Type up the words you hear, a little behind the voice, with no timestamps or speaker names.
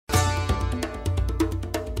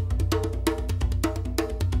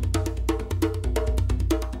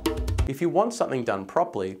If you want something done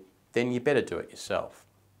properly, then you better do it yourself.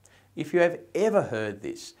 If you have ever heard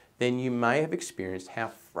this, then you may have experienced how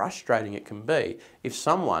frustrating it can be if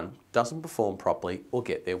someone doesn't perform properly or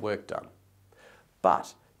get their work done.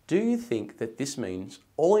 But do you think that this means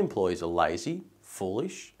all employees are lazy,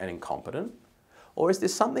 foolish, and incompetent? Or is there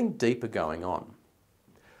something deeper going on?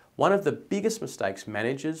 One of the biggest mistakes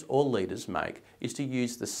managers or leaders make is to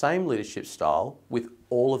use the same leadership style with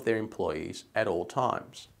all of their employees at all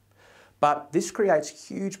times. But this creates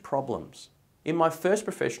huge problems. In my first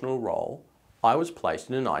professional role, I was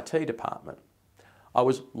placed in an IT department. I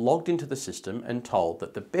was logged into the system and told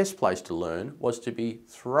that the best place to learn was to be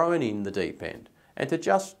thrown in the deep end and to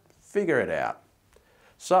just figure it out.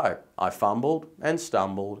 So I fumbled and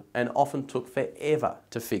stumbled and often took forever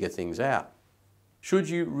to figure things out. Should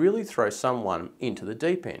you really throw someone into the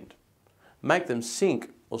deep end? Make them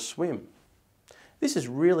sink or swim? This is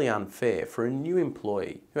really unfair for a new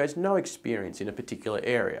employee who has no experience in a particular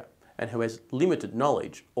area and who has limited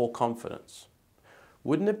knowledge or confidence.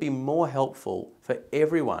 Wouldn't it be more helpful for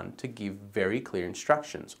everyone to give very clear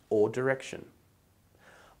instructions or direction?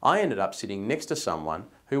 I ended up sitting next to someone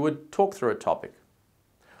who would talk through a topic.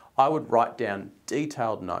 I would write down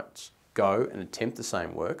detailed notes, go and attempt the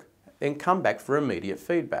same work, then come back for immediate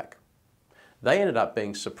feedback. They ended up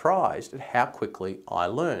being surprised at how quickly I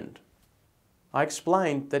learned. I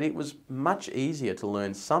explained that it was much easier to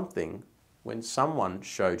learn something when someone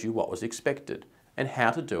showed you what was expected and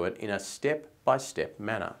how to do it in a step-by-step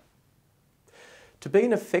manner. To be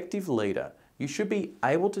an effective leader, you should be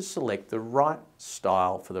able to select the right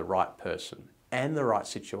style for the right person and the right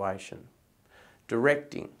situation.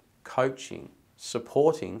 Directing, coaching,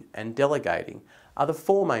 supporting and delegating are the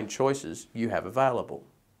four main choices you have available.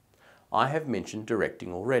 I have mentioned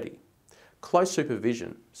directing already. Close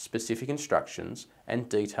supervision, specific instructions and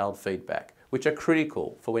detailed feedback, which are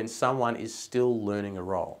critical for when someone is still learning a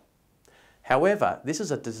role. However, this is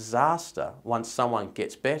a disaster once someone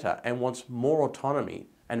gets better and wants more autonomy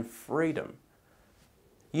and freedom.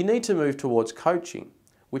 You need to move towards coaching,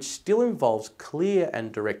 which still involves clear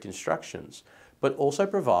and direct instructions, but also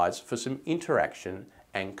provides for some interaction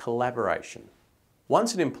and collaboration.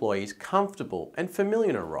 Once an employee is comfortable and familiar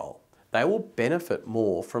in a role, they will benefit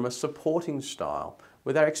more from a supporting style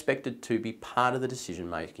where they're expected to be part of the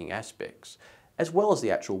decision-making aspects, as well as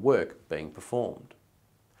the actual work being performed.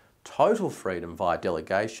 Total freedom via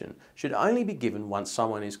delegation should only be given once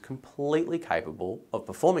someone is completely capable of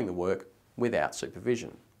performing the work without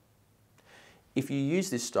supervision. If you use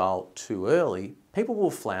this style too early, people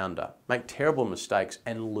will flounder, make terrible mistakes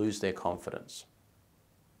and lose their confidence.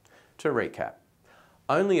 To recap,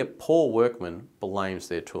 only a poor workman blames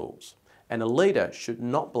their tools, and a leader should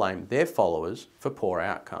not blame their followers for poor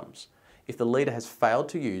outcomes if the leader has failed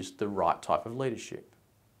to use the right type of leadership.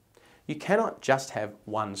 You cannot just have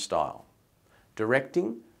one style: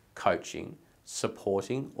 directing, coaching,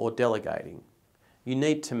 supporting or delegating. You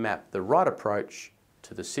need to map the right approach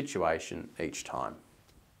to the situation each time.